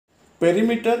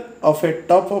Perimeter of a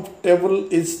top of table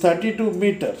is 32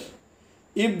 meter.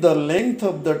 If the length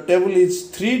of the table is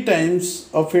 3 times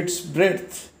of its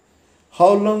breadth,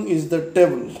 how long is the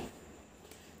table?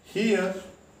 Here,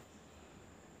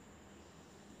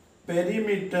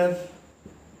 perimeter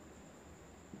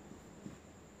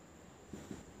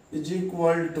is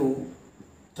equal to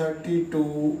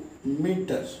 32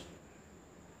 meter.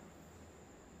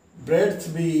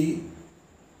 Breadth be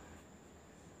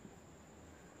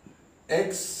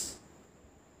x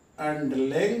and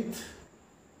length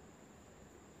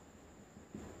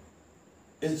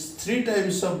is 3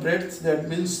 times of breadth, that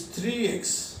means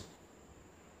 3x.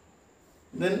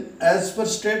 Then as per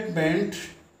statement,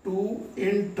 2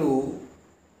 into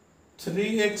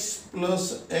 3x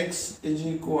plus x is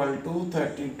equal to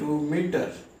 32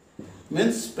 meter.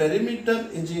 Means perimeter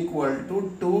is equal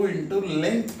to 2 into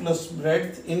length plus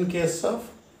breadth in case of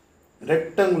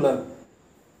rectangular.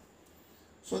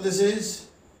 So this is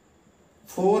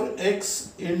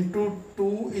 4x into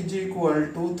 2 is equal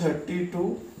to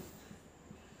 32.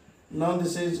 Now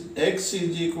this is x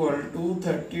is equal to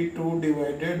 32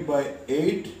 divided by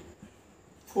 8,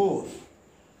 4.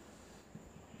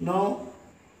 Now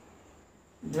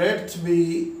breadth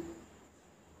be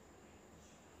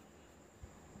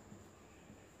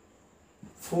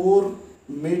 4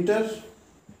 meter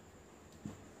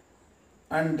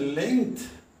and length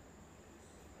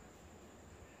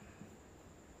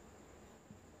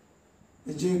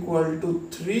is equal to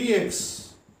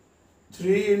 3x.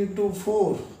 3 into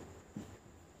 4,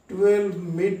 12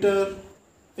 meter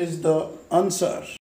is the answer.